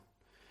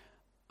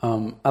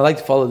I like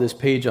to follow this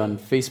page on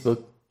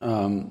Facebook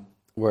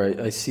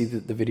where I see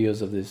the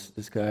videos of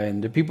this guy,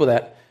 and the people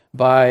that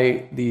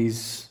buy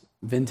these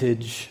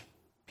vintage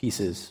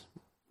pieces,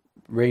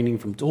 ranging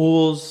from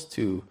tools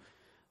to,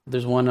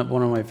 there's one of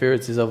my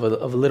favorites is of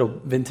a little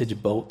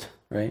vintage boat,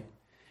 right?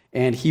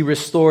 And he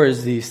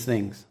restores these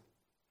things.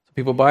 So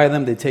people buy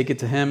them, they take it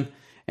to him,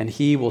 and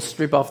he will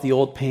strip off the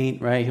old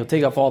paint, right? He'll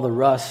take off all the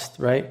rust,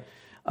 right?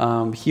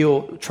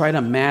 He'll try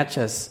to match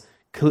as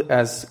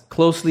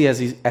closely as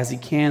he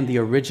can the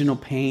original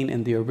paint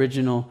and the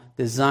original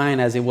design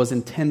as it was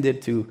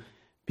intended to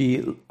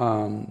be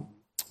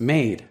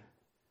made.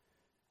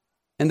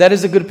 And that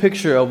is a good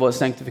picture of what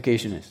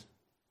sanctification is.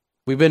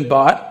 We've been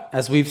bought,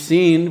 as we've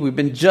seen, we've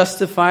been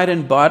justified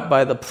and bought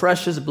by the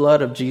precious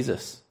blood of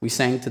Jesus. We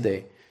sang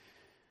today.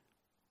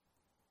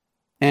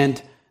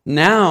 And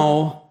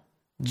now,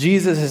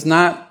 Jesus is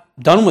not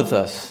done with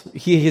us.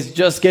 He is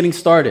just getting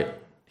started.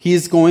 He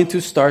is going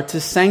to start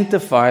to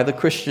sanctify the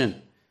Christian.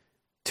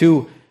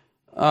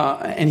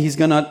 And he's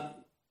going to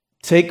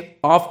take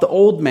off the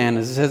old man,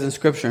 as it says in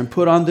Scripture, and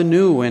put on the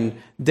new.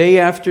 And day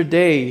after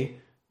day,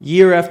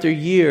 year after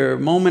year,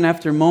 moment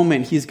after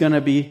moment, he's going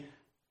to be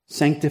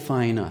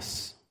sanctifying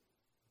us.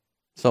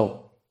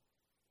 So,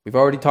 we've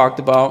already talked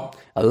about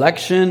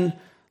election,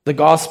 the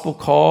gospel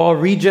call,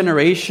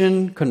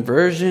 regeneration,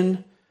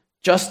 conversion,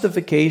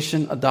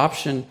 justification,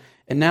 adoption,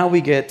 and now we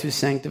get to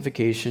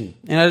sanctification.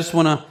 And I just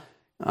want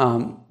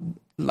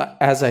to,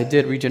 as I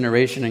did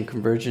regeneration and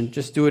conversion,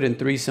 just do it in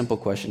 3 simple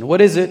questions.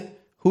 What is it?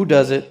 Who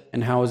does it?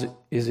 And how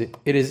is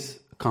it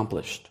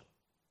accomplished?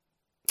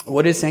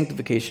 What is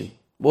sanctification?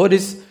 What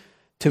is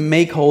to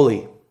make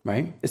holy,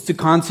 right? It's to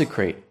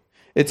consecrate.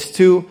 It's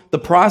to the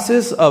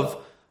process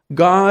of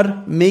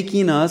God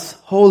making us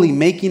holy,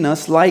 making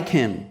us like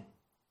Him.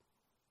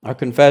 Our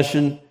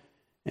confession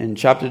in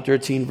chapter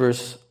 13,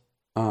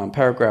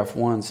 paragraph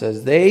 1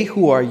 says, "They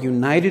who are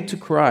united to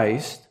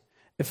Christ,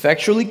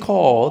 effectually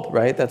called,"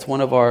 right? That's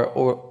one of our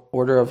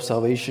order of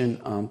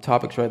salvation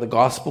topics, right? The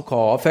gospel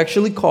call,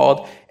 effectually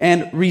called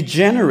and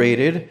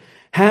regenerated,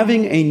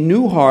 having a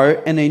new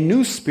heart and a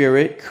new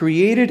spirit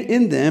created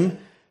in them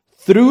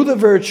through the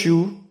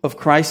virtue of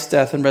Christ's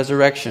death and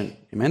resurrection.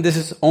 Amen. This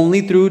is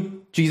only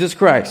through Jesus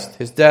Christ,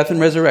 His death and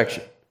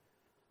resurrection.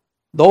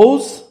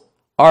 Those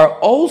are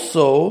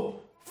also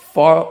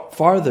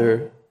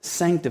farther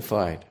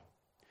sanctified,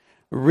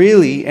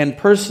 really and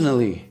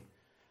personally,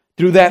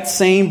 through that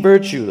same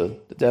virtue,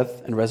 the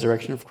death and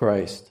resurrection of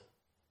Christ.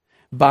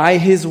 By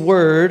His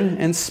word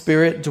and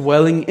spirit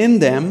dwelling in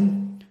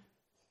them,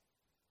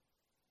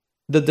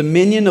 the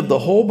dominion of the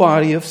whole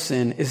body of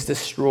sin is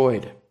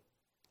destroyed,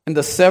 and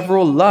the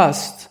several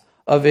lusts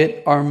of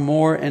it are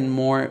more and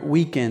more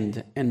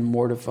weakened and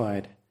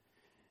mortified,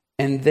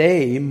 and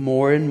they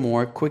more and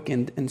more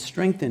quickened and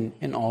strengthened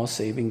in all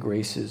saving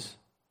graces,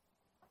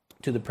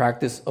 to the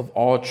practice of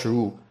all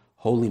true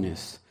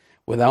holiness,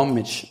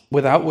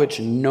 without which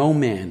no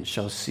man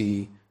shall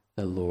see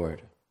the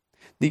Lord.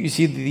 You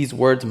see these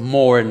words,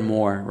 more and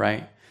more,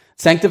 right?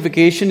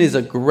 Sanctification is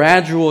a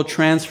gradual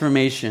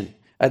transformation,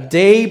 a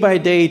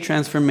day-by-day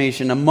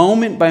transformation, a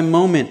moment by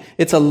moment.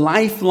 It's a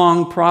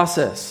lifelong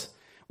process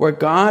where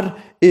God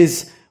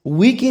is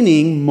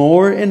weakening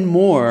more and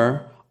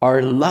more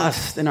our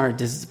lust and our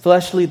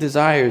fleshly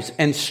desires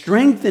and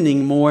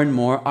strengthening more and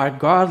more our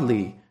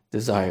godly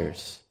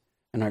desires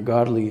and our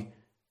godly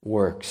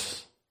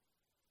works.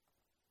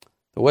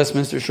 The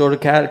Westminster Shorter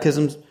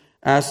Catechism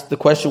asks the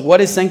question,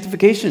 what is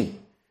sanctification?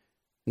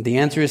 And the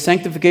answer is,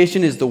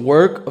 sanctification is the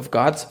work of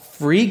God's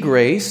free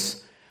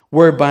grace,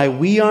 whereby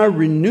we are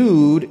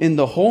renewed in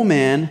the whole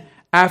man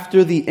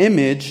after the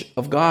image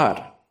of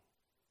God.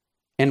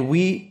 And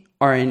we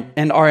are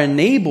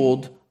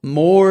enabled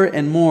more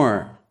and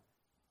more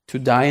to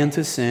die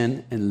unto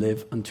sin and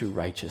live unto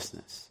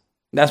righteousness.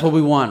 That's what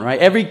we want, right?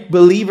 Every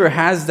believer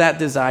has that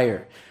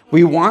desire.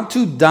 We want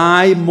to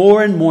die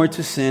more and more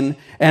to sin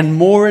and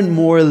more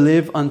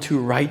live unto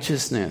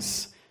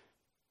righteousness.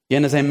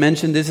 Again, as I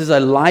mentioned, this is a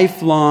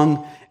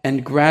lifelong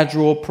and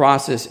gradual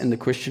process in the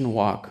Christian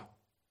walk,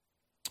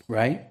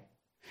 right?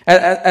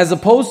 As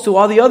opposed to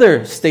all the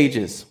other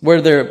stages where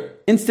they're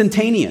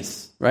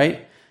instantaneous,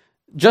 right?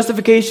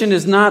 Justification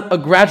is not a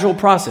gradual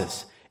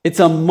process. It's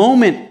a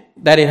moment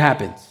that it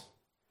happens.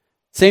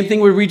 Same thing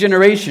with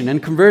regeneration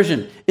and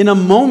conversion. In a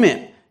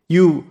moment,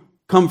 you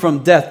come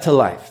from death to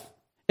life.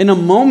 In a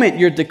moment,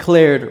 you're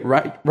declared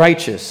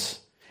righteous.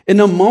 In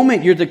a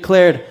moment, you're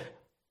declared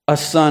a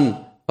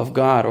son of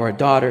God or a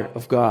daughter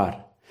of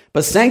God.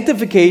 But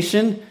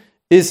sanctification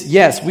is,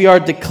 yes, we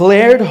are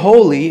declared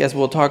holy, as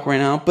we'll talk right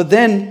now, but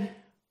then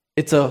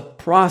it's a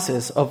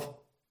process of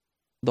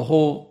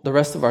the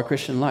rest of our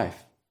Christian life.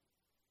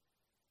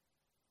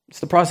 It's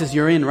the process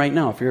you're in right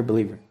now if you're a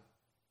believer,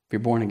 if you're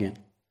born again.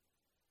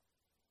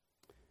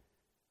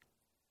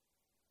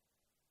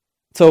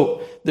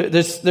 So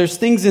there's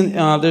things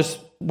there's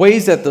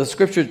ways that the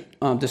Scripture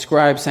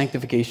describes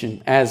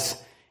sanctification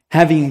as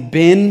having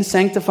been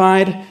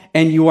sanctified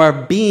and you are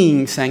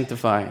being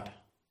sanctified.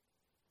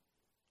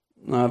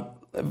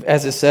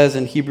 as it says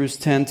in Hebrews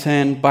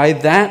 10:10, by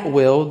that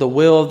will, the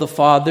will of the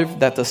Father,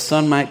 that the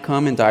Son might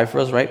come and die for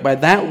us, right? By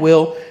that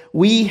will,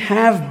 we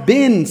have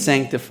been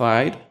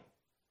sanctified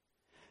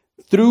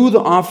through the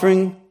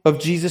offering of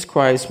Jesus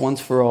Christ once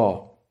for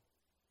all.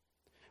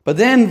 But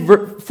then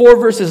 4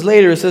 verses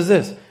later, it says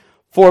this,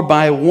 for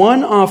by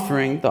one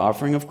offering, the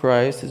offering of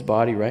Christ, his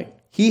body, right?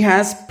 He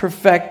has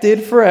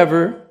perfected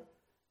forever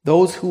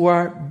those who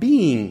are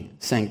being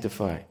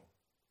sanctified.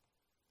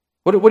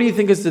 What do you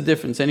think is the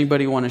difference?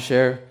 Anybody want to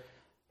share?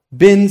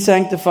 Been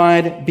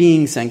sanctified,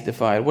 being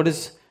sanctified. What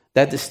is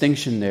that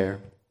distinction there?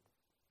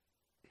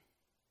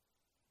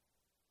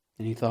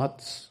 Any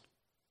thoughts?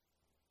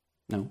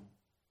 No?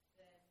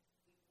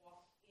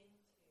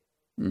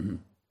 Mm-hmm.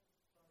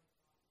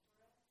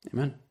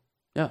 Amen.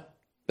 Yeah,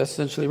 that's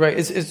essentially right.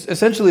 It's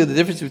essentially the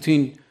difference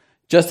between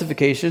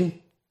justification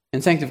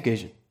and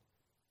sanctification.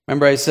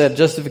 Remember I said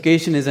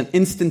justification is an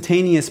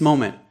instantaneous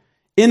moment.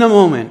 In a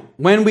moment,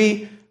 when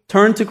we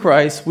turn to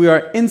Christ, we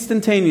are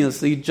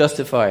instantaneously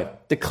justified,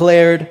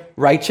 declared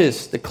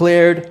righteous,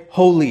 declared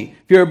holy.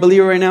 If you're a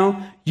believer right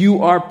now,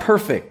 you are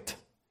perfect.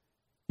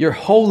 You're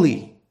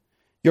holy.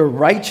 You're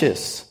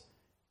righteous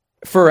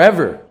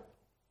forever.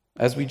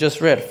 As we just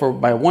read, for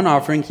by one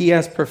offering, he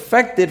has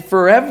perfected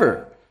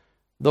forever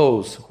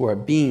those who are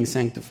being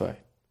sanctified.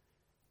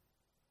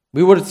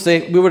 I would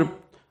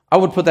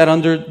put that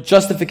under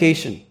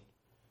justification.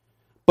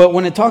 But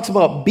when it talks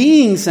about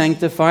being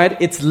sanctified,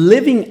 it's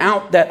living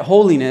out that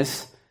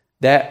holiness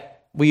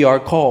that we are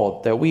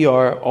called, that we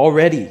are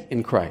already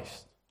in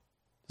Christ.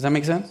 Does that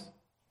make sense?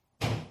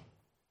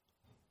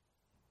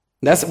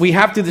 We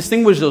have to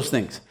distinguish those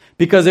things.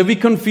 Because if we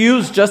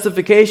confuse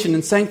justification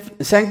and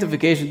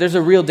sanctification, there's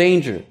a real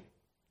danger.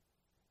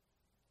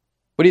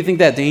 What do you think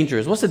that danger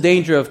is? What's the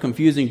danger of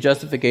confusing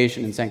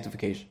justification and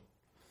sanctification?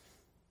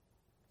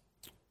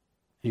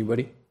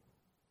 Anybody?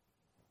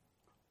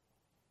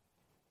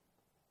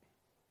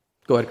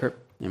 Go ahead, Kurt.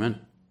 Amen.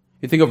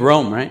 You think of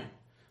Rome, right?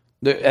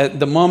 At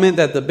the moment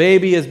that the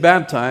baby is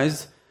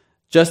baptized,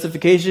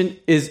 justification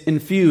is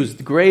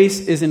infused, grace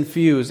is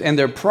infused, and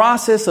their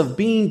process of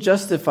being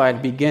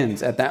justified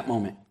begins at that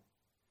moment.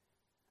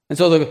 And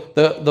so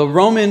the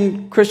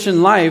Roman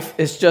Christian life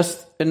is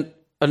just an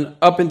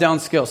up and down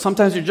scale.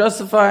 Sometimes you're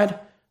justified,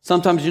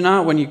 sometimes you're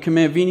not. When you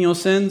commit venial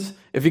sins,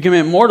 if you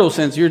commit mortal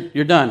sins,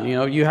 you're done.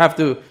 You have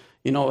to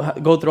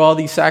go through all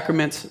these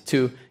sacraments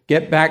to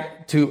get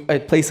back to a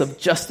place of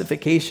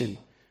justification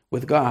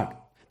with God.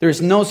 There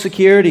is no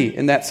security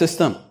in that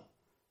system.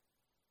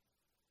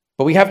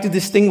 But we have to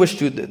distinguish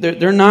two.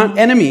 They're not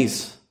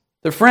enemies.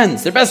 They're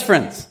friends. They're best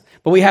friends.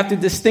 But we have to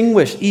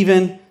distinguish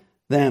even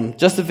them.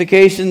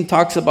 Justification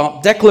talks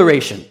about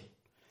declaration,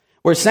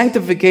 where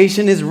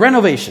sanctification is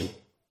renovation.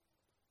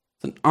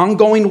 It's an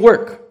ongoing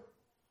work.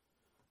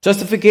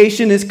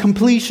 Justification is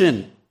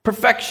completion,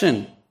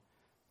 perfection,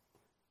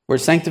 where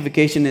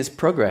sanctification is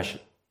progression.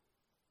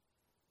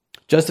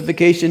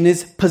 Justification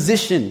is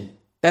position.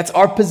 That's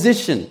our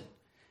position.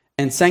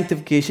 And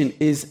sanctification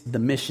is the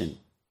mission.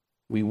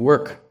 We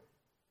work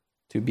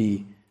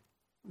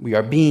we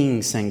are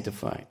being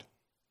sanctified.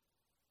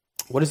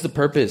 What is the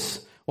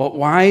purpose?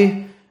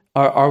 Well,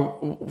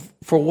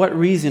 for what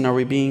reason are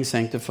we being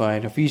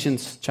sanctified?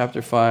 Ephesians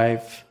chapter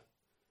 5.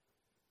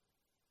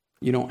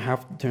 You don't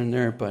have to turn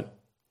there, but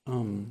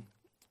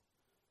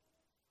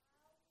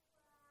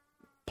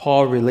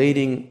Paul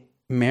relating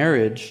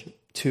marriage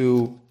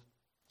to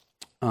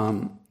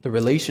the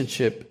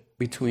relationship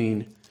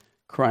between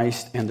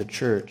Christ and the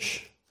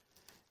church.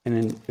 And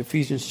in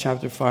Ephesians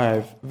chapter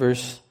 5,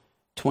 verse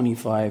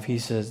 25, he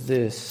says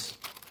this,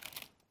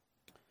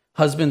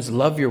 husbands,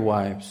 love your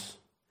wives,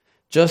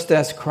 just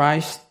as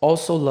Christ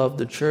also loved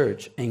the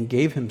church and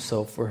gave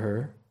himself for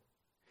her,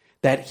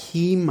 that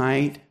he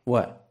might,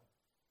 what?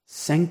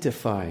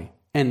 Sanctify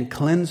and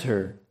cleanse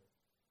her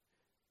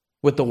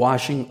with the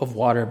washing of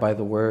water by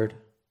the word,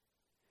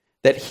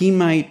 that he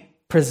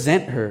might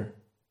present her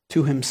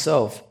to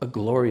himself a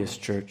glorious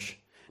church,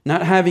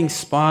 not having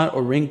spot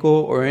or wrinkle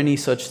or any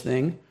such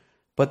thing,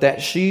 but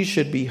that she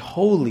should be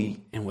holy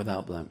and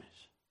without blemish.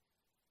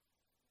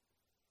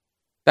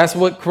 That's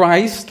what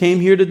Christ came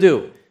here to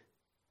do.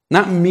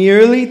 Not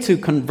merely to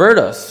convert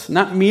us,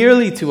 not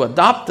merely to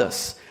adopt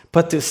us,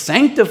 but to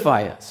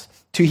sanctify us.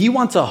 He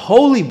wants a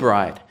holy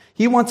bride.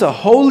 He wants a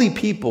holy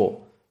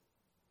people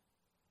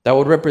that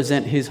would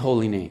represent his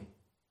holy name.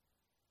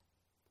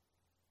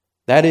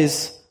 That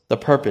is the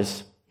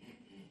purpose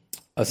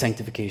of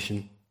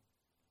sanctification.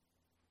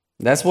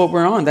 That's what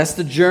we're on. That's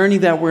the journey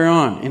that we're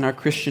on in our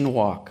Christian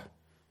walk.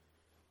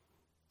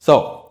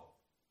 So,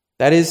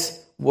 that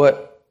is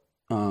what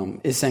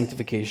is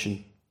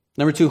sanctification.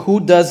 Number 2, who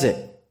does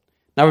it?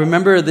 Now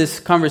remember this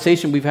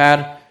conversation we've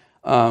had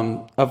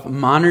of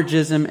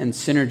monergism and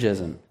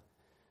synergism.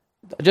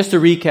 Just to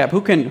recap,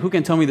 who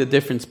can tell me the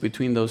difference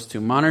between those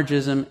two,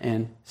 monergism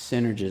and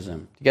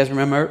synergism? You guys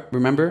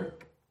remember?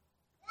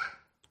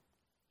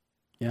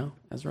 Yeah,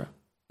 that's right.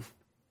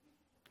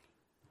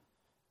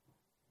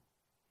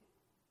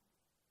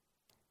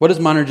 What does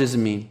monergism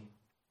mean?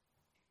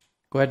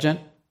 Go ahead, Jen.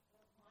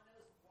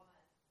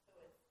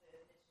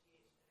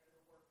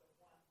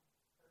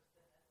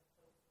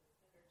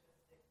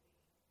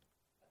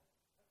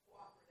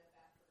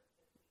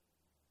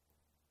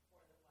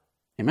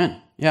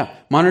 Amen. Yeah.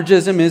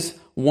 Monergism is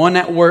one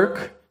at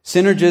work.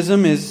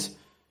 Synergism is,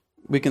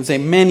 we can say,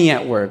 many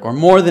at work, or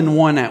more than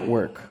one at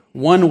work.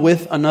 One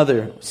with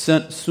another.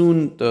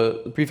 Soon,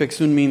 the prefix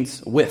soon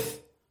means with,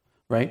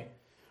 right?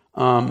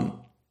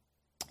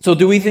 So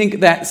do we think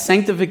that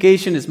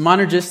sanctification is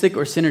monergistic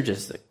or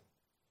synergistic?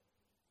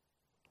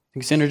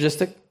 Think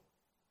synergistic?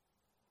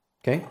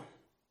 Okay.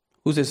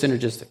 Who says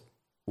synergistic?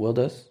 Will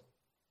does?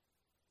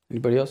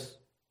 Anybody else?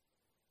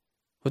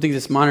 Who thinks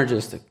it's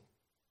monergistic?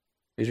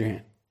 Raise your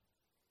hand.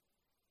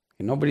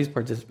 Okay, nobody's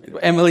participating.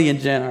 Emily and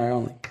Jen are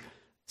only.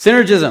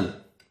 Synergism.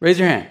 Raise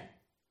your hand.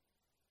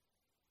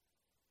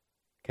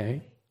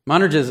 Okay.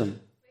 Monergism.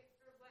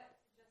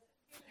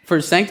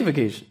 For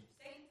sanctification.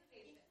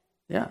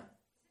 Yeah.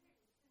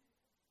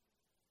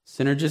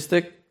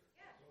 Synergistic.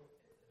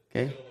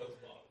 Okay.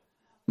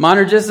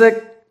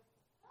 Monergistic.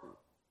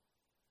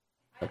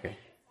 Okay.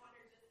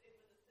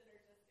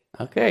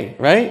 Okay,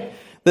 right?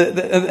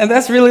 And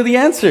that's really the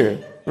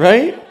answer,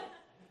 right?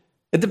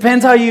 It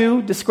depends how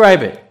you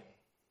describe it,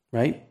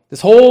 right? This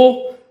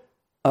whole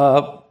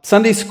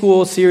Sunday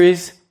school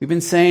series, we've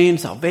been saying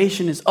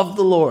salvation is of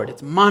the Lord.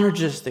 It's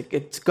monergistic.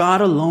 It's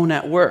God alone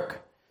at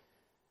work.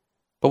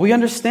 But we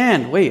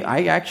understand, wait,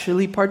 I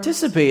actually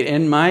participate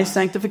in my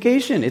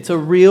sanctification. It's a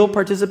real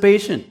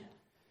participation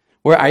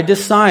where I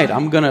decide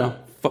I'm going to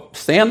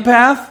stay on the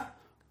path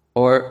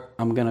or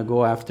I'm going to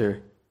go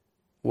after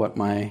what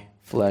my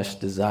flesh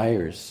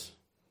desires.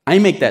 I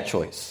make that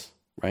choice,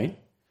 right?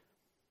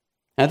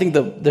 And I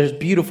think there's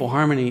beautiful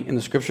harmony in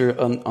the scripture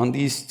on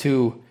these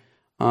two,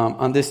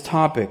 on this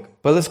topic.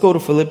 But let's go to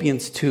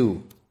Philippians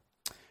 2.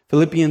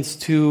 Philippians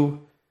 2,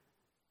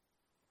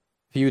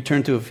 if you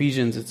turn to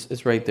Ephesians,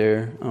 it's right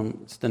there.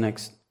 It's the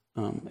next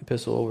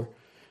epistle over.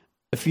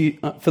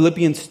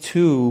 Philippians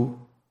 2,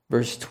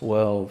 verse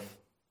 12.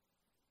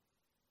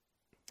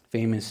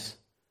 Famous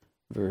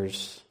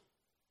verse.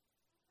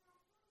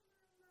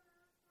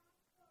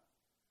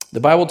 The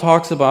Bible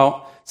talks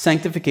about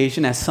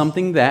sanctification as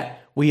something that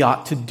we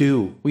ought to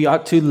do. We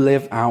ought to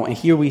live out. And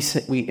here we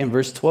in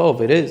verse 12,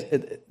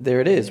 there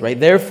it is, right?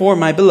 Therefore,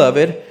 my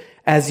beloved,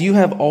 as you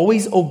have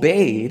always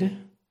obeyed,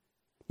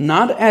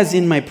 not as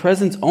in my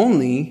presence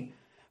only,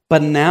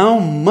 but now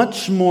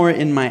much more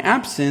in my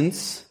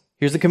absence,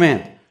 here's the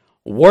command: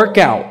 work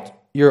out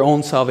your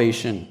own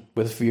salvation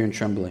with fear and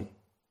trembling.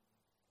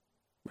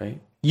 Right?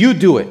 You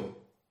do it.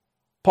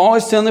 Paul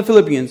is telling the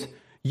Philippians,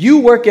 you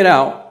work it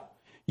out.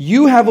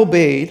 You have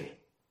obeyed,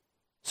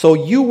 so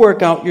you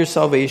work out your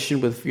salvation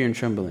with fear and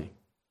trembling.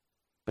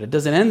 But it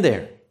doesn't end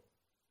there.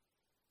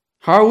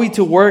 How are we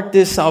to work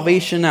this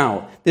salvation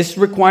out? This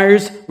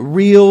requires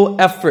real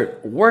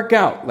effort. Work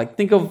out. Like,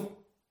 think of,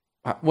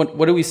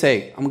 what do we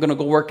say? I'm going to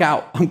go work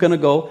out. I'm going to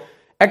go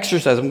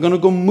exercise. I'm going to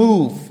go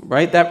move,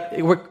 right?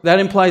 That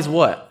implies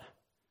what?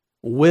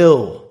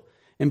 Will.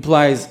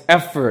 Implies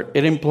effort.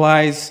 It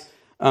implies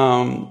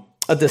a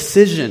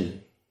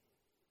decision.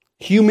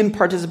 Human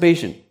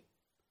participation.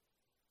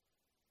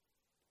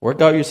 Work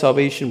out your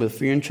salvation with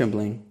fear and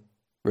trembling.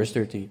 Verse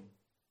 13.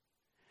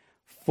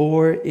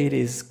 For it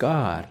is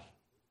God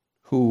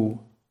who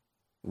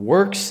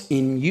works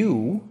in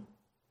you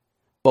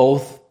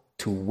both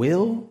to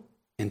will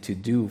and to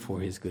do for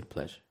his good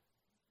pleasure.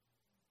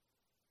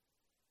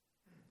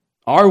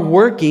 Our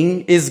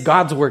working is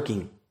God's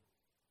working,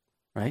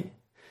 right?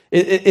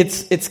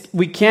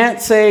 We can't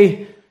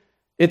say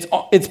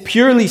it's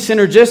purely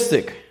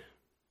synergistic,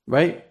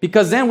 right?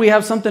 Because then we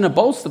have something to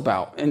boast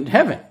about in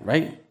heaven,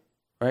 right?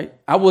 Right?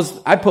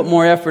 I put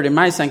more effort in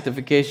my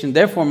sanctification,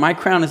 therefore my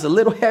crown is a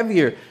little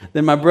heavier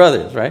than my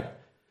brother's, right?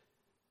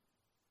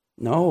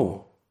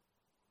 No.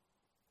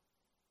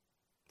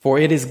 For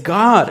it is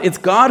God. It's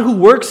God who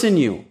works in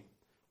you.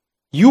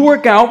 You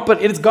work out,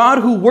 but it's God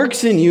who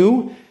works in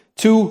you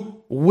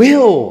to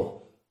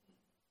will.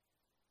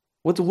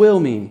 What's will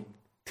mean?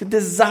 To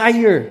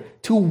desire,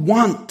 to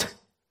want,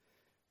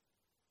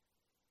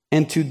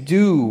 and to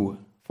do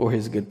for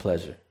his good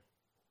pleasure.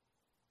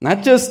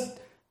 Not just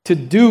to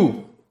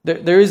do.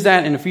 There is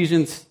that in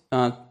Ephesians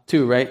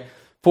 2, right?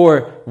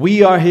 For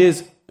we are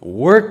his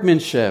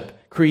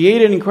workmanship,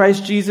 created in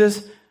Christ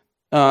Jesus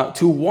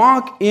to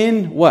walk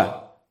in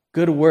what?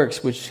 Good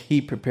works which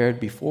he prepared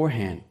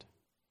beforehand.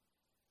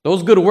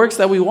 Those good works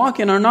that we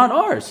walk in are not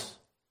ours.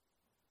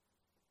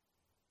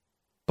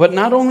 But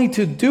not only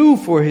to do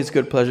for his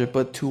good pleasure,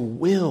 but to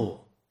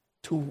will.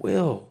 To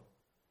will.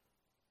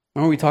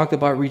 Remember we talked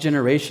about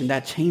regeneration,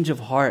 that change of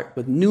heart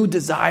with new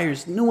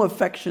desires, new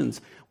affections.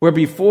 Where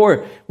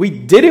before we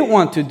didn't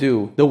want to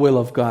do the will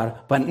of God,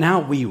 but now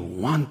we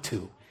want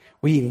to.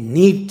 We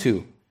need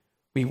to.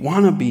 We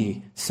want to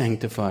be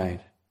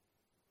sanctified.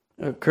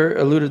 Kurt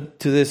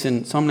alluded to this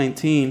in Psalm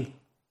 19,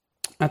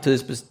 not to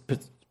this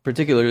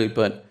particularly,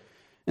 but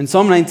in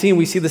Psalm 19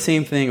 we see the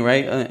same thing,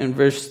 right? In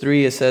verse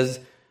 3 it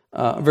says,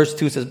 verse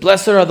 2 says,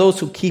 blessed are those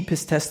who keep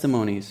his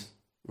testimonies,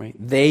 right?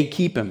 They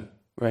keep him,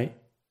 right?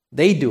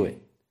 They do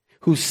it.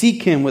 Who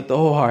seek him with the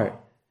whole heart.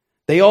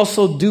 They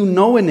also do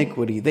no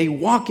iniquity. They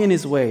walk in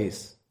his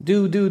ways.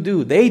 Do.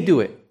 They do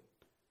it.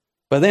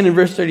 But then in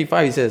verse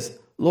 35 he says,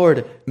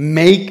 Lord,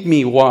 make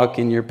me walk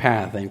in your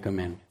path and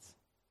commandments.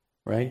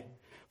 Right?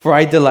 For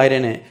I delight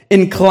in it.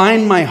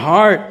 Incline my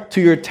heart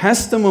to your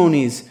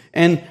testimonies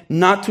and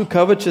not to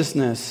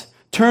covetousness.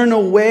 Turn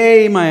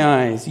away my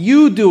eyes.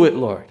 You do it,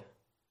 Lord.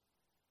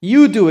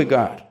 You do it,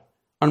 God,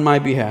 on my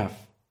behalf.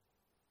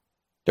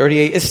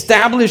 38.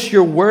 Establish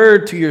your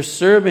word to your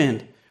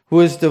servant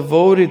who is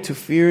devoted to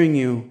fearing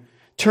you.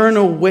 Turn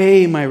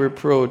away my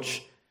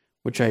reproach,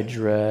 which I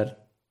dread.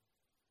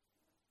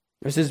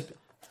 There's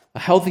a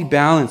healthy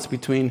balance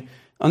between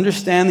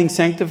understanding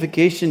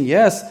sanctification,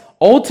 yes,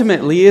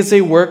 ultimately is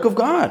a work of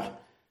God.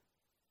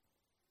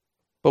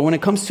 But when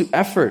it comes to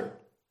effort,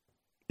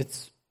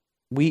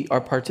 we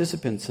are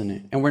participants in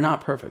it. And we're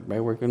not perfect, right?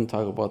 We're going to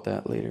talk about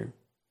that later.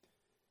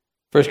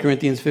 1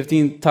 Corinthians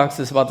 15 talks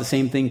to us about the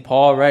same thing.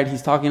 Paul, right?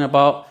 He's talking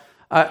about,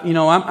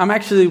 I'm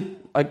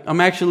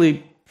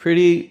actually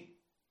pretty,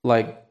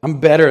 I'm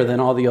better than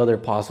all the other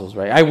apostles,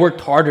 right? I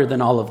worked harder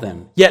than all of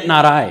them. Yet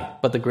not I,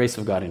 but the grace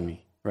of God in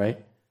me,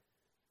 right?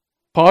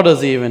 Paul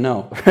doesn't even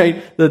know,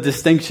 right? The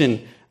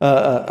distinction,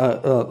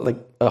 like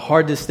a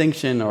hard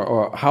distinction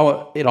or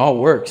how it all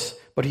works.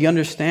 But he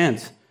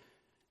understands,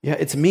 yeah,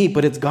 it's me,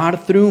 but it's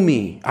God through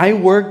me. I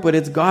work, but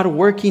it's God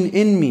working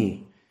in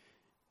me.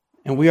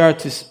 And we are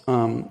to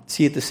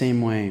see it the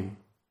same way.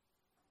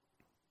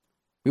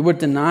 We would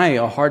deny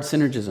a hard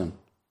synergism,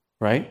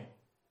 right?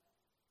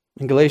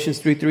 In Galatians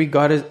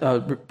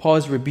 3:3, Paul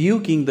is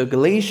rebuking the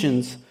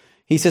Galatians.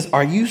 He says,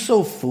 "Are you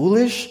so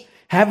foolish?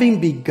 Having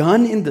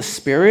begun in the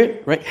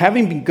Spirit, right?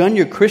 Having begun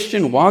your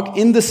Christian walk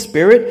in the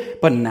Spirit,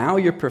 but now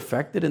you're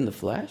perfected in the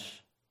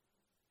flesh?"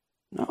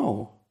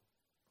 No.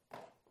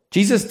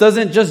 Jesus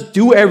doesn't just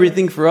do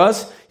everything for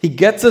us. He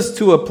gets us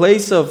to a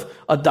place of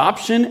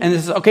adoption and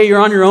says, okay, you're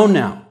on your own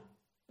now.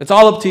 It's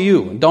all up to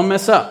you. Don't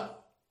mess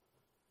up.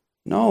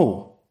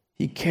 No.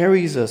 He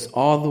carries us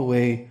all the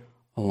way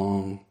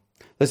along.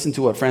 Listen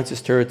to what Francis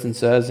Turretin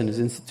says in his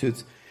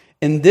Institutes.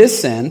 In this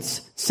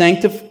sense,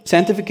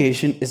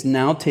 sanctification is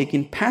now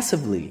taken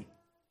passively,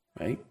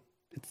 right?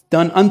 It's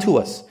done unto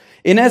us,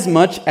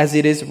 inasmuch as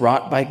it is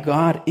wrought by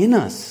God in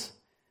us.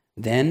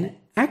 Then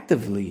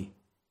actively,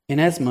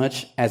 inasmuch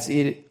as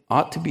it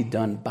ought to be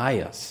done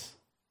by us.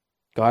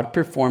 God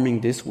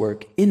performing this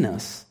work in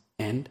us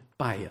and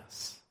by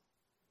us.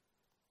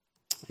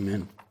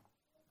 Amen.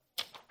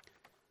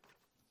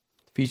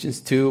 Ephesians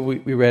 2,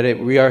 we read it.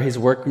 We are his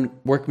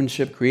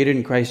workmanship created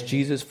in Christ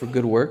Jesus for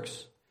good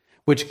works,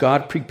 which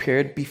God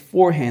prepared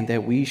beforehand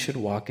that we should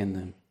walk in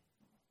them.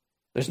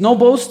 There's no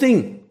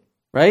boasting,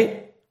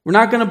 right? We're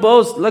not going to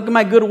boast. Look at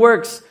my good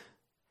works.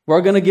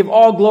 We're going to give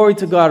all glory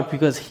to God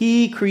because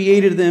he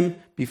created them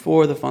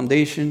before the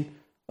foundation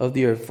of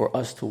the earth for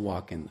us to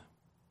walk in them.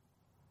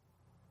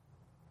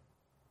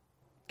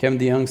 Kevin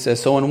DeYoung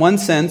says, so in one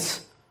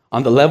sense,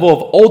 on the level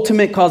of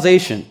ultimate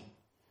causation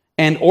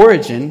and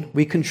origin,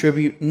 we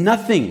contribute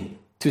nothing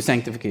to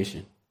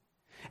sanctification.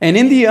 And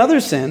in the other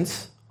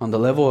sense, on the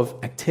level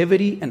of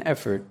activity and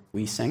effort,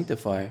 we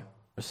sanctify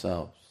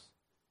ourselves.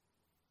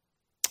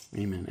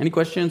 Amen. Any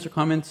questions or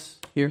comments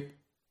here?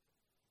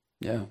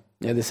 Yeah,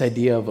 this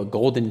idea of a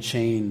golden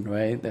chain,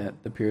 right,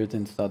 that the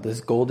Puritans thought,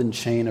 this golden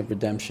chain of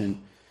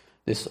redemption,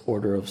 this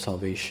order of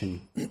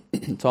salvation.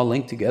 It's all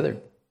linked together,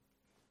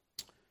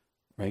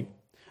 right?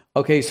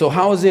 Okay, so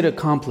how is it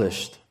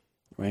accomplished,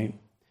 right?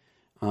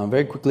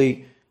 Very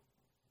quickly,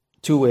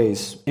 two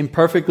ways.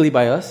 Imperfectly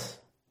by us,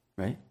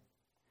 right?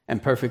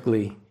 And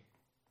perfectly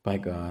by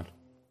God.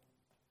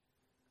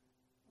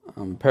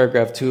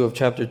 Paragraph 2 of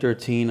chapter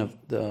 13 of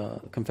the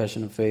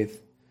Confession of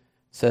Faith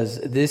says,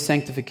 this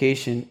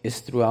sanctification is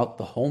throughout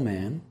the whole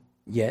man,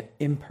 yet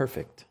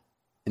imperfect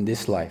in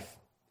this life.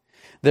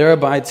 There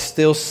abides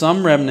still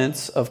some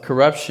remnants of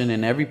corruption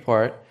in every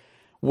part,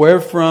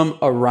 wherefrom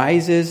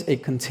arises a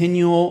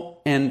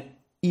continual and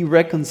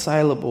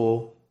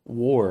irreconcilable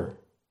war.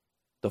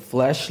 The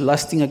flesh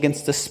lusting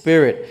against the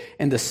spirit,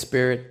 and the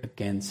spirit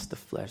against the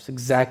flesh.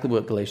 Exactly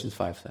what Galatians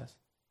 5 says.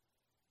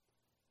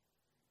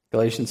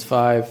 Galatians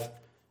 5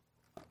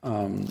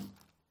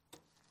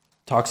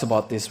 talks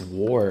about this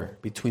war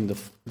between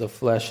the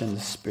flesh and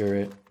the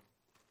spirit.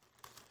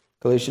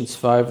 Galatians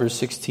 5 verse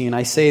 16,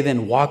 I say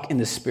then, walk in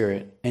the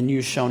spirit, and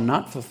you shall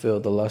not fulfill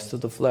the lust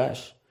of the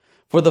flesh.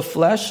 For the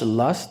flesh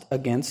lusts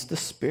against the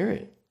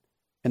spirit,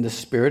 and the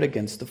spirit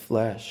against the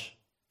flesh.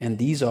 And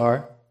these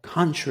are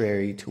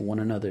contrary to one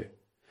another,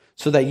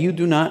 so that you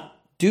do not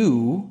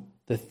do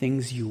the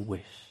things you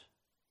wish.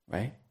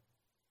 Right?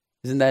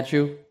 Isn't that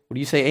true? Would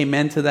you say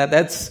amen to that?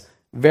 That's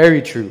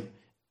very true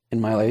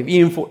in my life,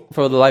 even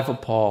for the life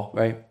of Paul,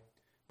 right?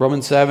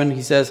 Romans 7,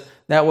 he says,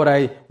 that what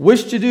I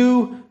wish to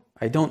do,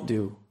 I don't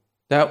do.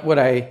 That what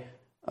I,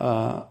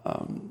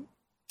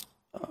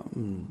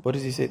 what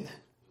does he say?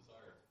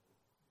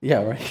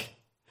 Yeah, right.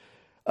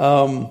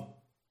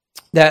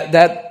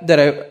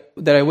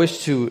 That I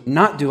wish to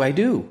not do, I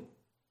do.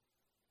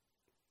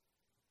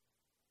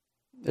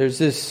 There's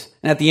this,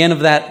 and at the end of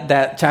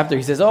that chapter,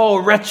 he says, oh,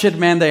 wretched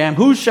man that I am,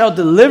 who shall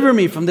deliver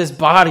me from this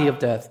body of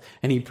death?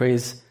 And he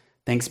prays,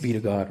 thanks be to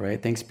God,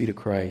 right? Thanks be to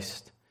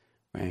Christ,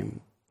 right?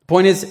 The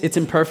point is, it's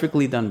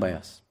imperfectly done by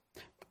us.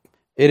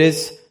 It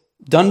is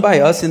done by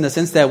us in the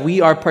sense that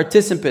we are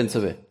participants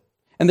of it.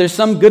 And there's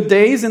some good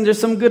days and there's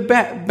some good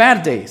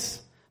bad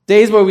days.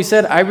 Days where we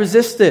said, I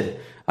resisted.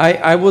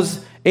 I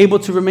was able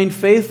to remain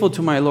faithful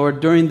to my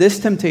Lord during this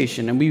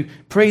temptation. And we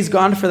praise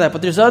God for that.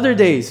 But there's other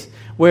days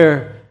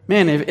where,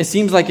 man, it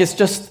seems like it's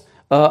just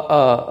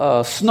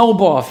a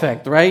snowball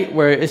effect, right?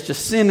 Where it's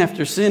just sin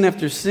after sin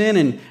after sin.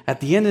 And at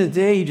the end of the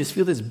day, you just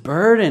feel this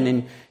burden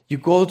and you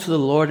go to the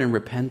Lord in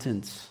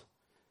repentance,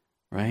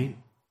 right?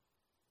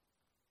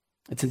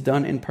 It's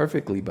done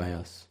imperfectly by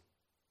us.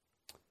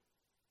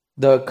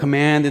 The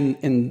command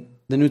in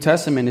the New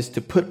Testament is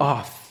to put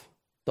off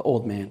the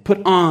old man,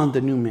 put on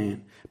the new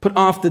man, put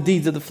off the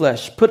deeds of the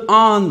flesh, put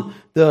on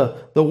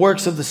the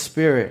works of the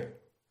Spirit,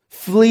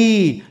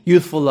 flee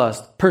youthful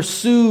lust,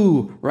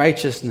 pursue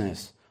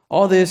righteousness.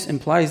 All this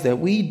implies that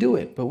we do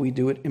it, but we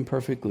do it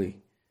imperfectly.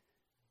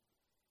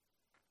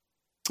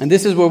 And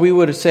this is where we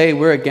would say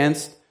we're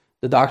against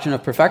the doctrine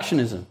of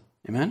perfectionism.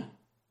 Amen?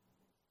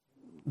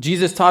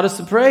 Jesus taught us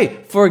to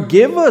pray,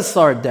 forgive us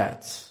our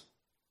debts,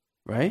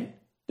 right?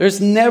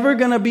 There's never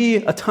going to be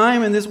a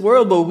time in this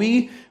world where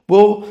we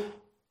will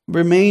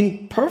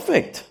remain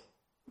perfect.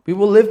 We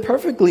will live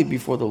perfectly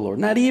before the Lord.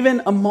 Not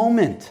even a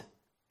moment.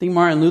 I think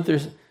Martin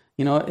Luther's,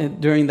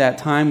 during that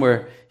time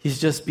where he's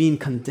just being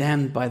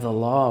condemned by the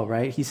law,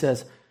 right? He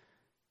says,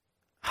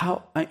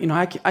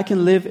 I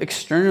can live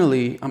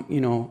externally,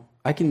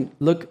 I can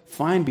look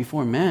fine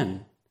before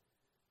men.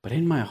 But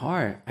in my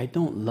heart, I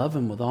don't love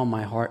him with all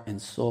my heart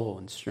and soul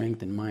and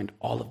strength and mind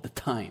all of the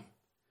time.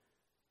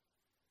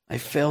 I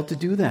fail to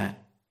do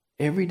that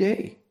every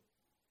day.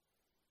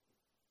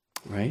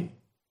 Right?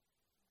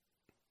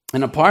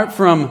 And apart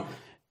from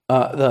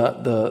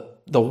the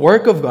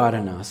work of God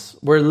in us,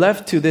 we're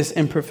left to this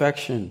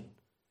imperfection.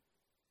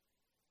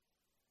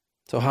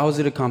 So how is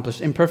it accomplished?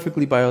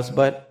 Imperfectly by us,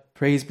 but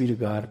praise be to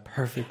God,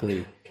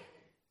 perfectly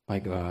by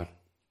God.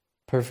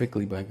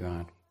 Perfectly by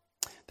God.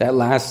 That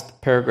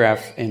last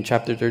paragraph in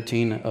chapter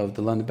 13 of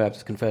the London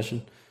Baptist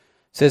Confession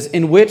says,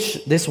 in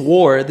which this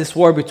war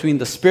between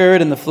the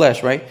spirit and the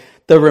flesh, right?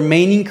 The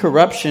remaining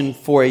corruption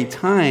for a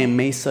time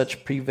may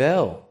such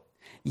prevail.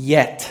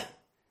 Yet,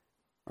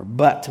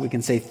 but we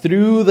can say,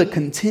 through the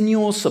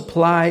continual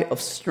supply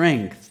of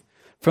strength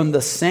from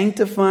the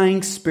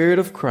sanctifying Spirit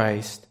of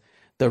Christ,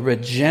 the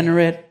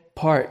regenerate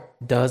part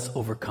does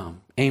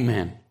overcome.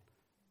 Amen.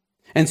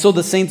 And so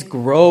the saints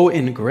grow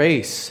in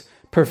grace,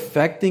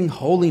 perfecting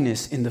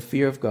holiness in the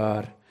fear of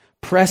God,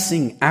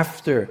 pressing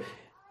after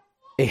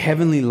a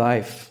heavenly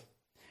life,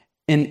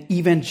 and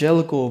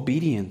evangelical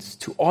obedience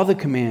to all the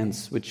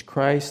commands which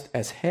Christ,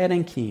 as head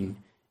and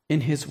king,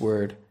 in his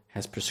word,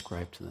 has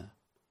prescribed to them.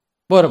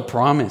 What a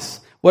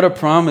promise. What a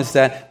promise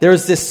that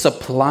there's this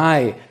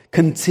supply,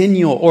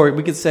 continual, or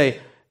we could say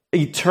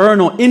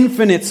eternal,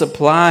 infinite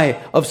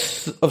supply of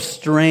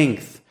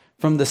strength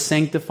from the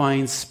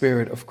sanctifying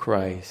Spirit of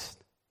Christ.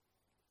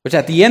 Which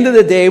at the end of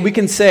the day, we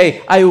can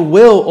say, I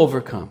will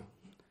overcome.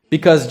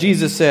 Because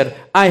Jesus said,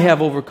 I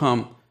have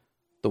overcome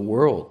the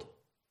world.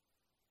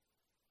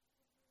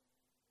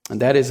 And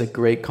that is a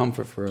great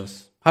comfort for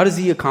us. How does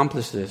he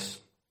accomplish this?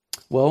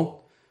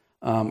 Well,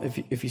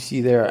 if you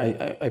see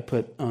there, I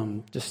put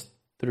just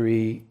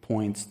 3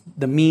 points.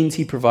 The means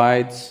he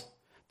provides,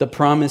 the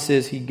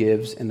promises he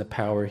gives, and the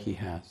power he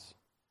has.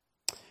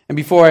 And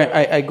before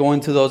I go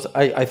into those,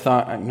 I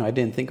thought, I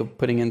didn't think of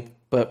putting in,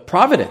 but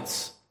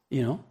providence,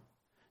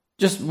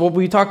 Just what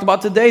we talked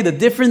about today, the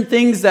different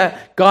things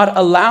that God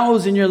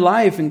allows in your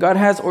life and God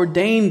has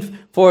ordained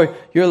for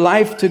your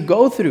life to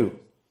go through.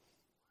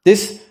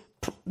 This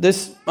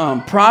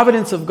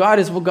providence of God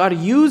is what God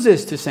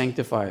uses to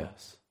sanctify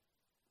us.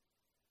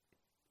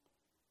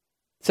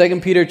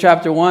 2 Peter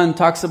chapter 1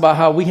 talks about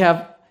how we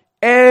have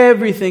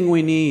everything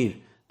we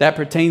need that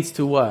pertains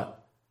to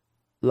what?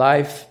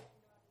 Life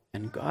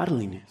and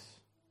godliness.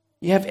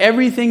 You have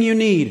everything you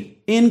need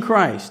in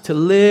Christ to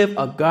live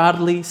a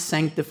godly,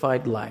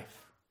 sanctified life.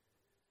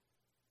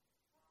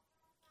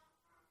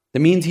 The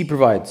means he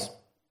provides.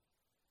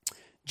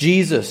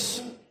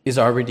 Jesus is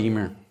our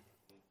Redeemer.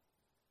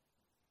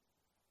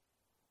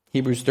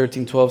 Hebrews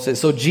 13:12 says,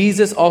 so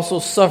Jesus also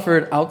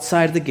suffered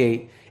outside the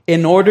gate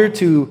in order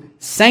to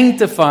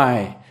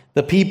sanctify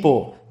the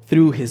people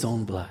through his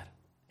own blood.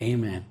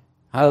 Amen.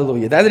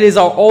 Hallelujah. That is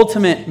our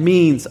ultimate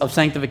means of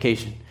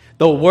sanctification.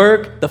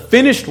 The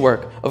finished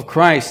work of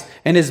Christ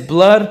and his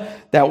blood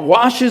that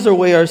washes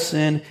away our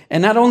sin,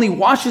 and not only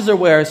washes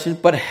away our sin,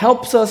 but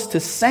helps us to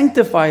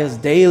sanctify us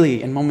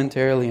daily and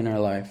momentarily in our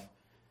life.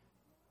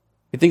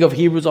 You think of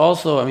Hebrews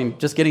also,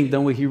 just getting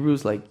done with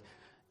Hebrews,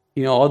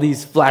 all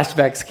these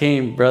flashbacks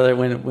came, brother,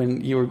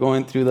 when you were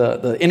going through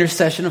the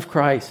intercession of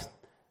Christ,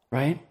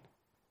 right?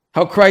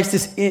 How Christ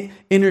is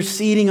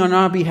interceding on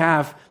our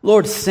behalf.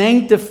 Lord,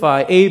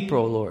 sanctify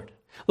April, Lord.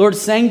 Lord,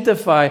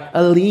 sanctify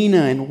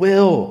Alina and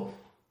Will.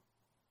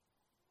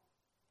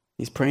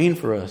 He's praying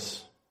for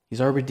us.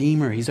 He's our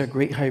Redeemer. He's our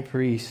great high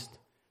priest.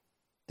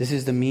 This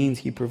is the means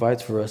he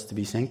provides for us to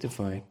be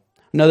sanctified.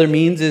 Another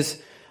means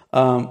is,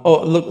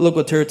 look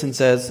what Turretin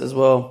says as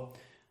well.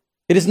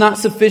 It is not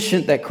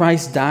sufficient that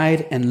Christ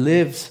died and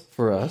lives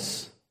for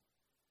us,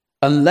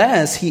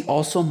 unless he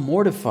also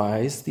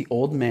mortifies the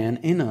old man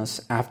in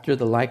us after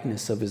the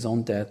likeness of his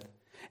own death,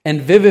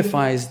 and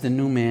vivifies the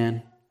new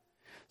man,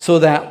 so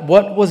that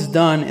what was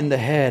done in the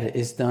head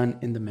is done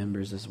in the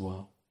members as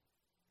well.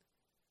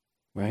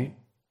 Right?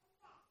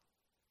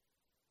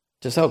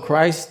 Just how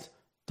Christ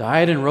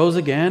died and rose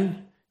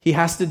again, he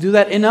has to do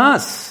that in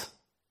us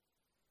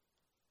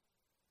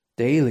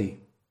daily.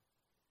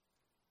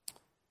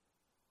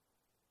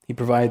 He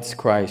provides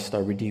Christ,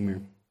 our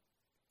Redeemer.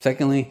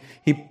 Secondly,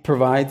 he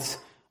provides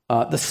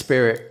the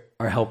Spirit,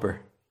 our helper.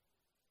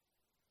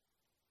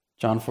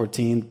 John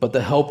 14, but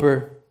the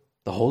helper,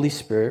 the Holy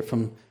Spirit,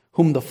 from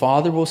whom the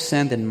Father will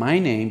send in my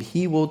name,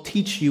 he will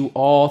teach you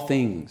all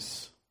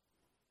things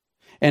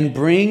and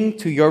bring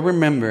to your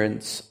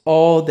remembrance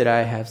all that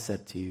I have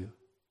said to you.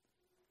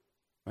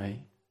 Right?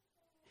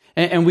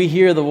 And we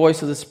hear the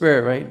voice of the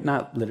Spirit, right?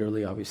 Not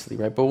literally, obviously,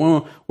 right? But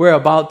when we're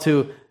about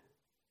to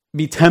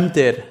be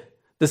tempted,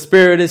 the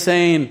Spirit is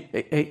saying,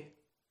 hey,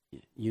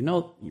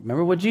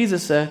 remember what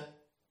Jesus said.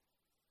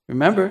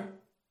 Remember,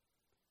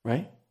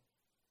 right?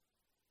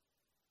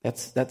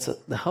 That's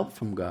the help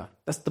from God.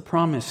 That's the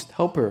promised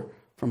helper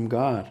from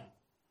God.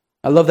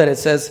 I love that it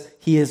says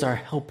he is our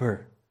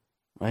helper,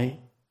 right?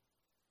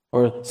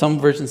 Or some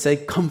versions say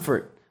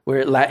comfort,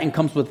 where Latin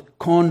comes with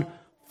con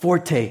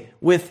forte,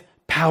 with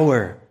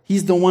power.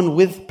 He's the one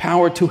with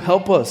power to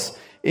help us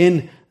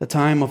in the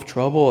time of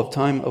trouble, of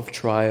time of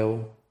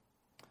trial.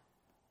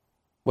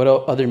 What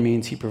other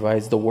means he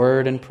provides? The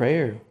word and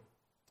prayer.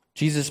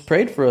 Jesus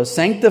prayed for us,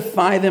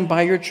 sanctify them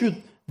by your truth.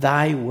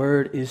 Thy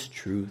word is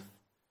truth.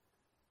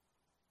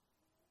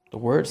 The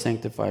word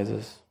sanctifies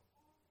us.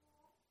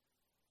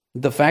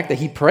 The fact that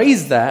he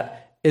prays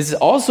that is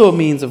also a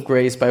means of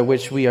grace by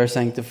which we are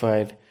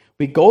sanctified.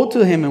 We go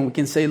to him and we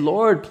can say,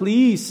 Lord,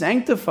 please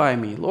sanctify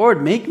me.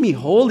 Lord, make me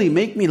holy.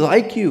 Make me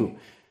like you.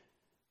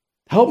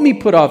 Help me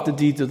put off the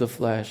deeds of the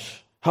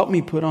flesh. Help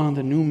me put on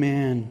the new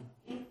man.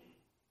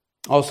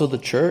 Also the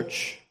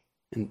church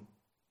and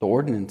the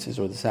ordinances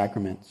or the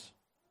sacraments.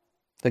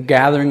 The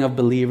gathering of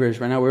believers.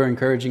 Right now we're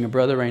encouraging a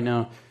brother right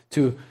now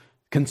to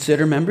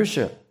consider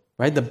membership.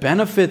 Right? The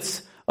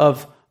benefits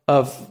of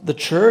the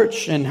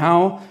church and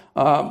how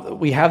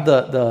we have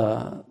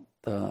the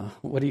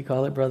what do you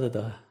call it,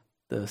 brother?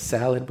 The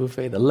salad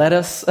buffet, the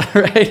lettuce,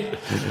 right?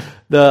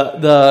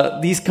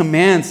 These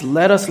commands,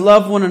 let us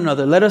love one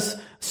another, let us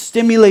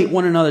stimulate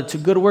one another to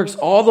good works.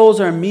 All those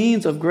are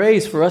means of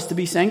grace for us to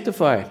be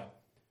sanctified.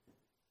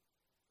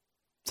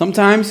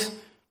 Sometimes,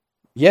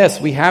 yes,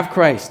 we have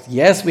Christ.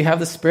 Yes, we have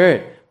the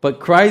Spirit.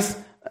 But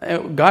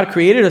God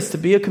created us to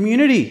be a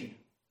community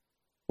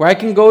where I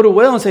can go to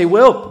Will and say,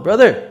 Will,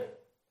 brother,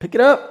 pick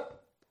it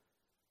up.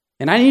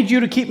 And I need you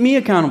to keep me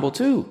accountable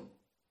too.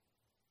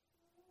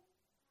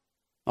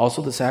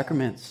 Also the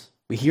sacraments.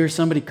 We hear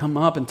somebody come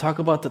up and talk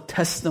about the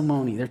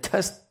testimony, their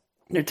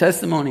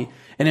testimony,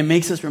 and it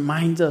makes us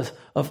remind us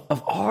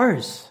of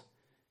ours.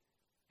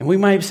 And we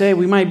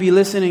might be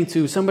listening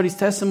to somebody's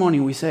testimony,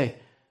 and we say,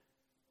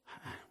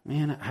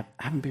 man, I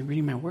haven't been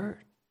reading my word.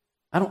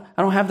 I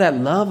don't have that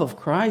love of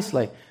Christ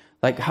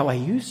like how I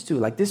used to,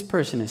 like this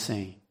person is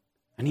saying.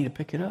 I need to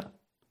pick it up.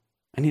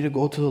 I need to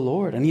go to the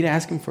Lord. I need to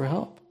ask him for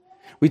help.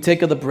 We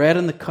take of the bread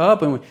and the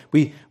cup and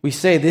we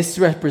say this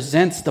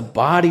represents the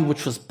body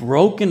which was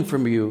broken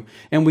from you.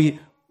 And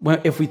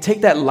if we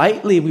take that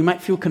lightly, we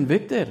might feel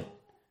convicted.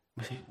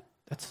 We say,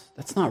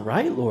 that's not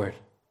right, Lord.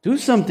 Do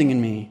something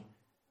in me.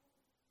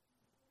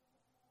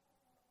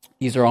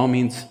 These are all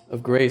means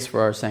of grace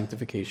for our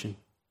sanctification.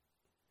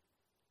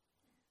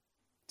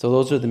 So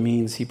those are the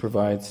means he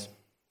provides.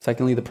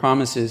 Secondly, the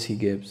promises he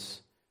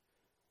gives.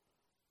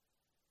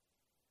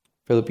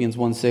 Philippians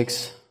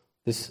 1:6,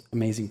 this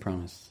amazing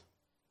promise.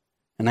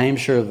 And I am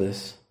sure of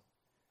this,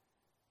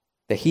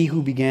 that he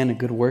who began a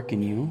good work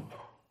in you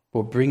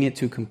will bring it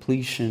to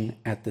completion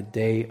at the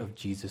day of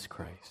Jesus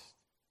Christ.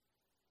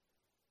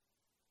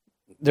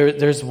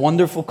 There's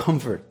wonderful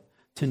comfort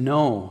to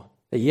know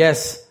that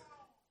yes,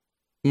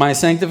 my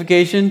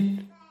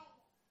sanctification,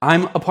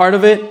 I'm a part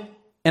of it,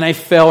 and I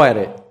fail at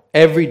it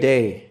every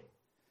day.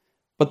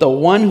 But the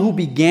one who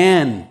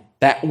began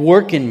that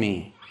work in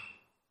me,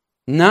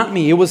 not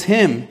me, it was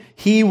him.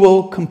 He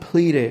will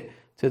complete it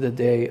to the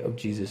day of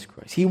Jesus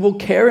Christ. He will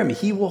carry me.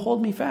 He will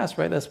hold me fast,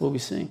 right? That's what we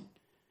sing.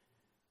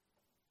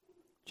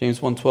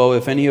 James 1:12,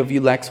 if any of you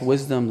lacks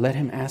wisdom, let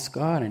him ask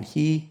God, and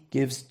he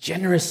gives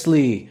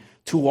generously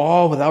to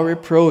all without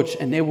reproach,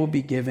 and it will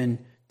be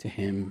given to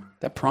him.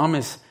 That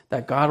promise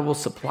that God will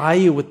supply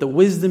you with the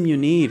wisdom you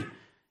need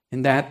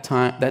in that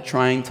time, that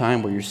trying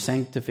time where your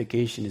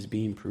sanctification is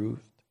being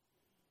proved.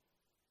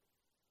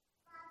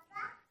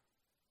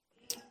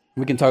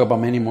 We can talk about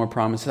many more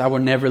promises. I will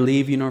never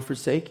leave you nor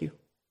forsake you,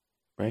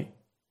 right?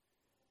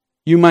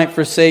 You might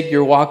forsake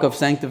your walk of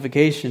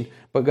sanctification,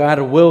 but God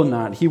will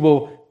not. He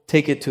will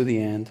take it to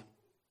the end.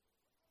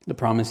 The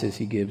promises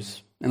he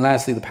gives. And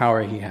lastly, the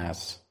power he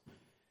has.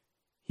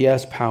 He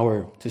has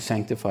power to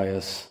sanctify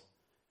us.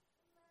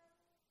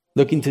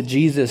 Looking to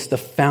Jesus, the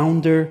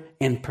founder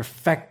and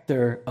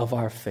perfecter of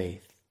our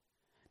faith.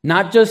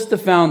 Not just the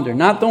founder,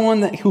 not the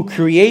one who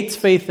creates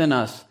faith in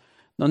us.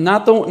 No,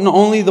 not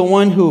only the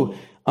one who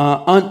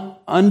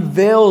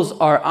unveils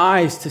our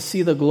eyes to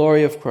see the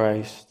glory of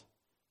Christ,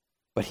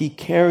 but he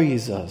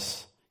carries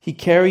us. He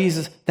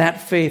carries that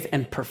faith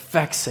and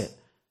perfects it.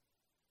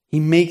 He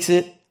makes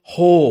it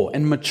whole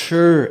and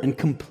mature and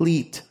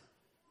complete.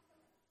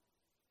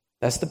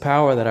 That's the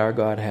power that our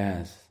God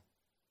has.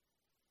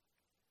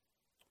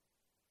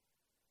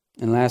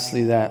 And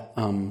lastly, that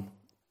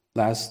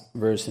last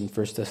verse in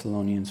 1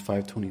 Thessalonians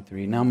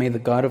 5:23. Now may the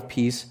God of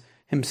peace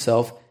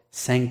himself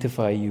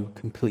sanctify you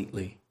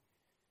completely.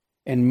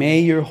 And may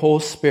your whole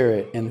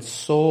spirit and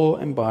soul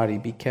and body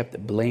be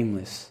kept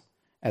blameless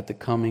at the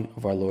coming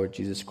of our Lord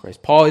Jesus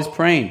Christ. Paul is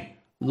praying,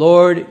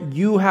 Lord,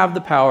 you have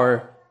the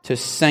power to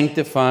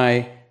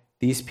sanctify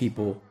these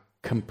people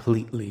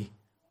completely,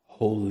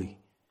 wholly.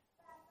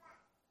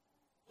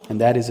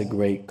 And that is a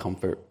great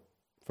comfort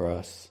for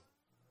us.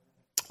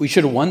 We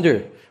should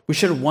wonder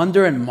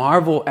and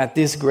marvel at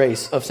this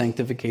grace of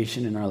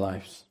sanctification in our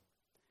lives.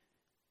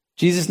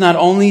 Jesus not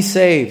only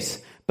saves,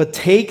 but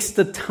takes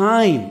the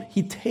time.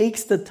 He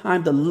takes the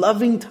time, the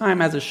loving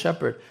time as a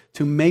shepherd,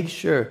 to make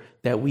sure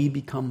that we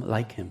become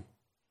like him.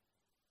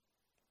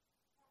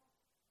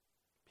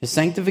 Our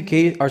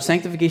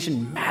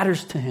sanctification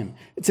matters to him.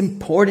 It's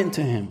important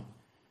to him.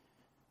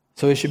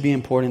 So it should be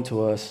important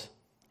to us.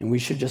 And we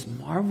should just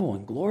marvel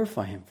and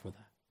glorify him for that.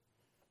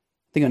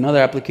 I think another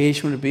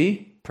application would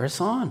be,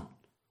 press on.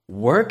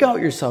 Work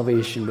out your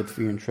salvation with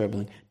fear and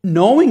trembling,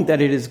 knowing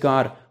that it is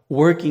God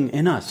working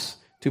in us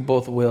to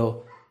both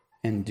will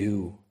and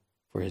do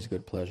for his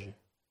good pleasure.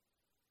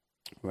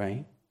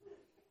 Right?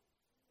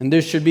 And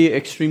there should be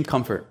extreme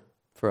comfort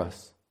for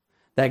us.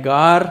 That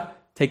God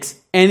takes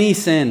any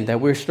sin that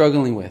we're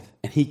struggling with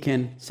and he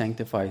can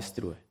sanctify us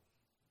through it,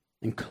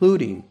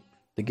 including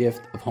the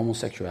gift of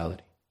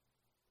homosexuality.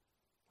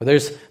 But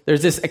there's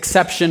this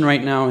exception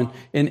right now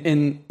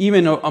in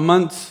even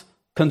amongst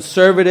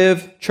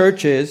conservative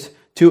churches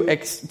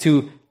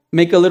to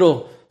make a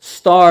little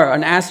star,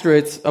 an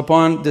asterisk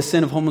upon the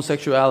sin of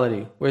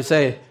homosexuality, where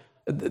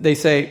they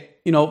say,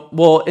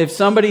 well, if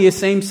somebody is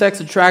same-sex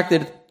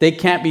attracted, they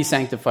can't be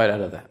sanctified out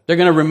of that. They're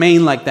going to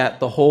remain like that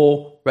the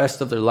whole rest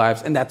of their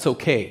lives, and that's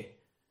okay.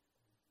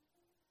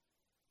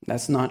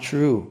 That's not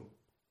true.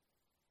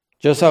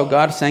 Just how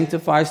God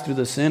sanctifies through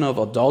the sin of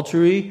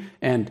adultery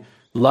and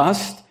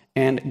lust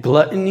and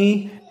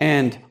gluttony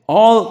and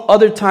all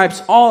other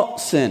types, all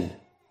sin,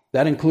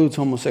 that includes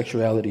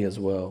homosexuality as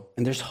well.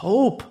 And there's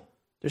hope.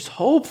 There's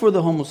hope for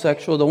the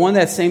homosexual, the one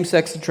that's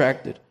same-sex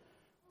attracted.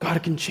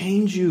 God can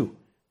change you.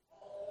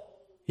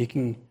 He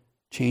can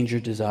change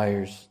your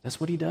desires. That's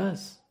what he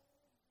does.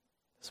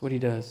 That's what he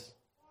does.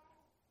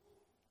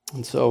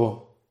 And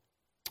so,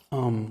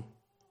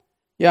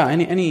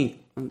 any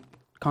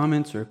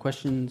comments or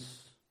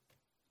questions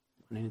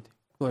on anything?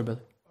 Go ahead,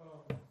 brother.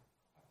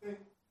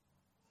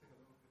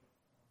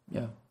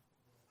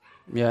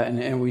 Yeah,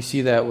 and we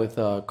see that with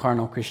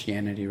carnal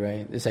Christianity,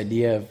 right? This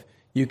idea of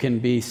you can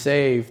be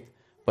saved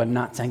but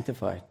not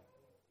sanctified.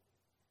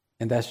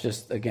 And that's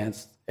just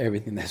against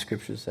everything that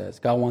Scripture says.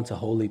 God wants a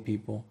holy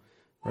people,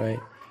 right?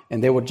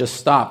 And they would just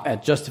stop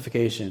at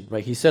justification,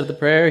 right? He said the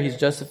prayer, he's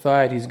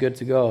justified, he's good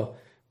to go,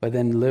 but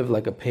then live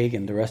like a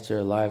pagan the rest of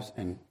their lives.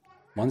 And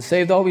once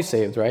saved, always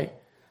saved, right?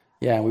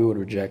 Yeah, we would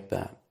reject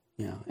that.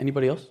 Yeah.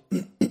 Anybody else?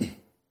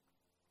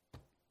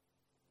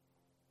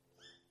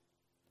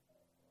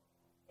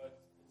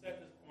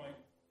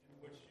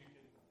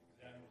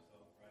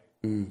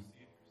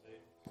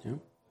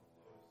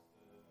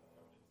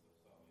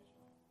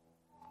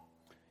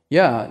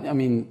 Yeah, I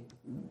mean,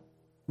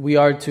 we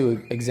are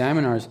to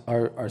examine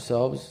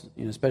ourselves,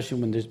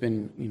 especially when there's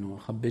been,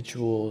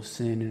 habitual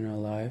sin in our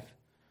life.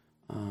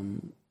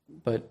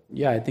 But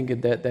yeah, I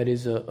think that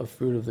is a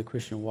fruit of the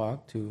Christian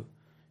walk to,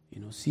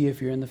 see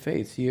if you're in the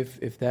faith, see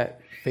if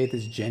that faith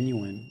is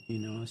genuine,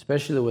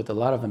 especially with a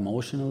lot of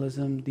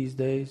emotionalism these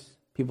days.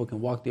 People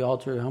can walk the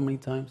altar how many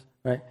times,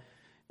 right?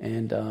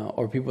 And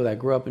or people that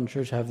grew up in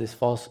church have this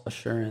false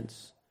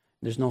assurance.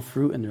 There's no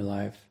fruit in their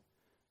life,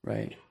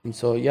 right? And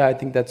so, yeah, I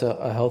think that's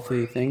a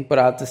healthy thing, but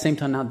at the same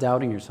time, not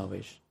doubting your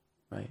salvation,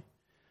 right?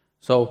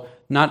 So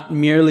not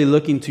merely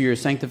looking to your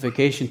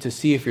sanctification to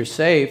see if you're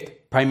saved.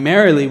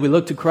 Primarily, we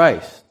look to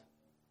Christ.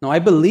 No, I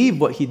believe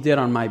what he did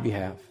on my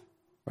behalf,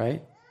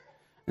 right?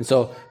 And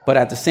so, but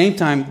at the same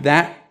time,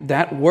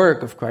 that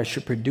work of Christ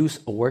should produce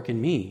a work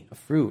in me, a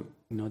fruit.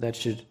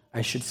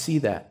 I should see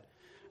that.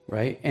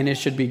 Right? And it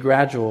should be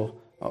gradual,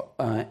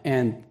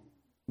 and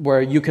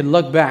where you can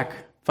look back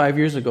 5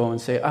 years ago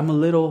and say,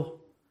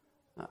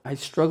 I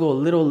struggle a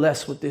little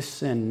less with this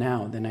sin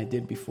now than I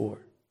did before,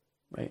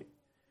 right?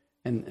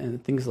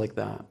 And things like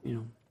that,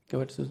 Go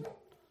ahead, Susan.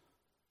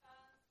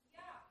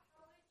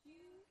 How would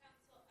you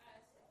counsel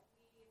us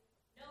if we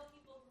know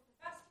people who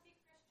profess to be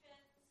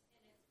Christians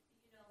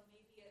and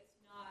maybe it's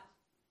not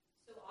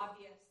so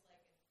obvious,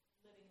 like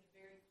living in a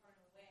very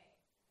carnal way,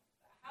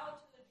 but how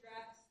to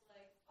address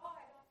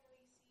I don't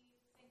really see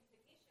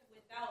sanctification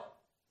without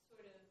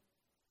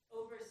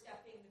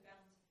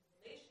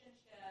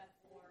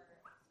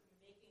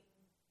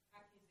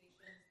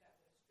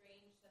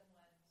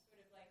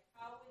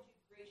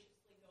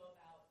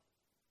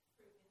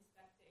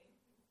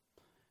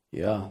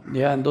Yeah,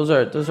 yeah, and those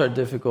are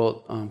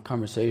difficult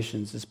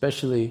conversations,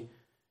 especially,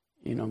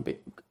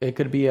 it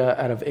could be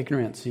out of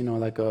ignorance,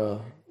 like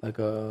a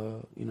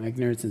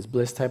ignorance is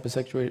bliss type of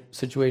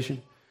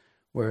situation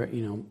where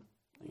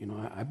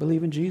I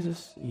believe in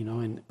Jesus,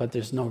 but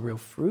there's no real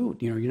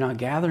fruit. You're not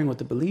gathering with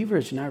the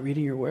believers. You're not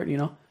reading your word.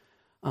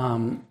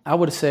 I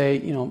would say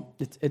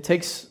it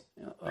takes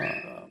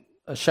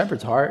a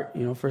shepherd's heart,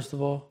 first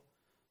of all,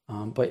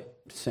 but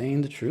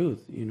saying the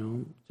truth,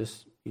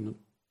 just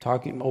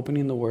talking,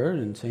 opening the word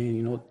and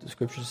saying, the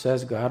scripture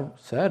says, God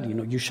said,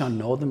 you shall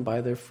know them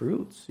by their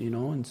fruits,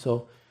 and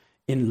so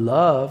in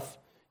love,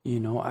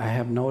 I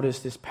have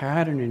noticed this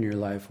pattern in your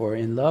life, or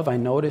in love, I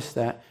noticed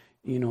that,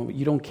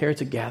 you don't care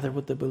to gather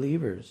with the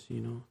believers,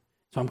 so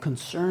I'm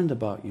concerned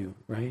about you,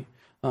 right?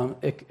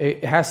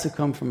 It has to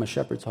come from a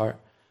shepherd's heart.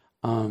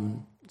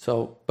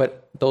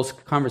 But those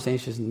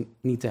conversations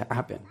need to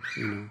happen,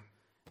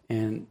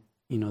 and,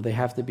 they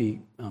have to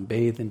be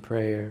bathed in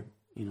prayer,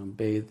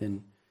 bathed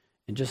in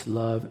just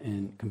love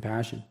and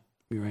compassion,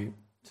 right?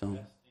 So,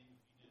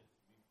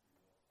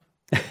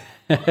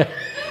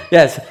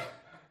 yes,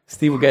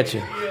 Steve will get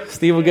you.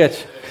 Steve will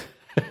get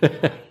you.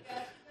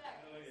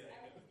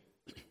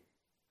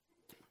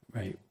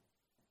 Right.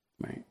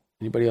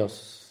 Anybody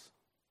else?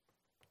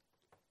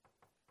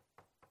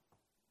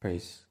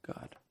 Praise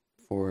God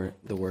for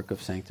the work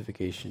of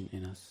sanctification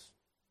in us.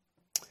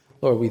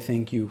 Lord, we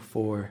thank you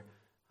for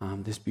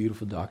this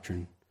beautiful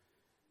doctrine.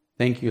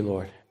 Thank you,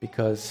 Lord,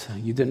 because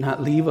you did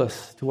not leave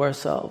us to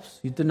ourselves.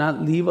 You did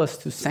not leave us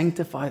to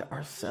sanctify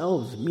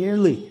ourselves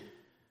merely.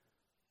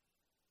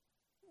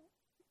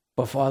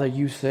 But Father,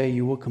 you say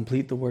you will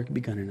complete the work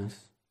begun in us.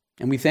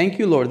 And we thank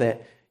you, Lord,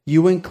 that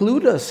you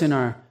include us in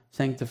our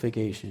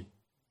sanctification.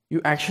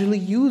 You actually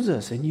use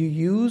us, and you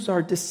use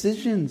our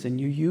decisions,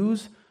 and you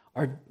use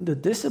the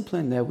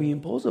discipline that we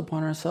impose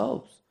upon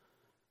ourselves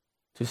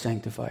to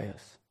sanctify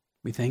us.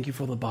 We thank you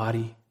for the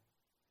body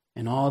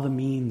and all the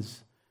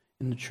means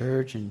in the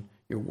church and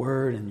your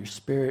word and your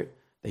spirit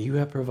that you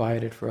have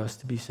provided for us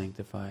to be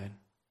sanctified.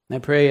 And I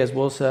pray, as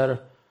Will said,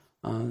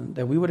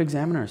 that we would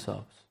examine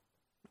ourselves.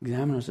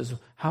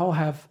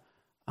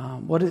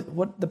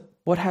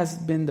 What has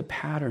been the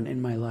pattern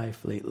in my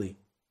life lately?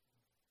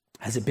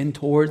 Has it been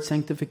towards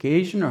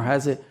sanctification, or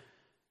has it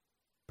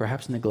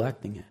perhaps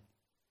neglecting it?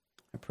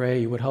 I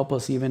pray you would help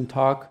us even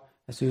talk,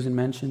 as Susan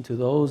mentioned, to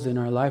those in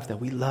our life that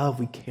we love,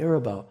 we care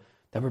about,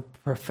 that we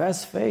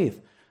profess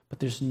faith, but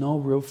there's no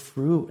real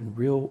fruit and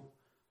real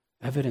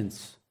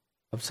evidence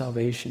of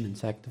salvation and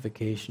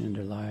sanctification in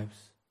their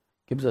lives.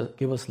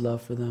 Give us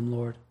love for them,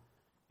 Lord.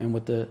 And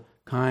with the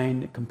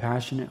kind,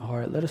 compassionate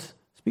heart, let us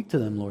speak to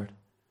them, Lord,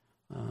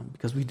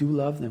 because we do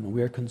love them and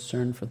we are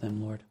concerned for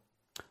them, Lord.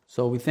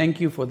 So we thank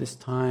you for this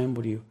time.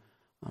 Would you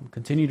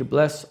continue to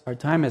bless our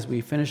time as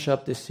we finish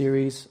up this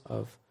series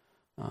of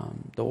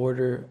the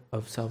order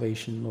of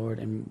salvation, Lord,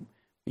 and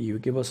you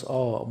give us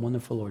all a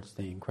wonderful Lord's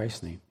Day. In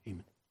Christ's name,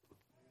 amen.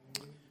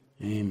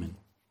 Amen.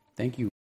 Thank you.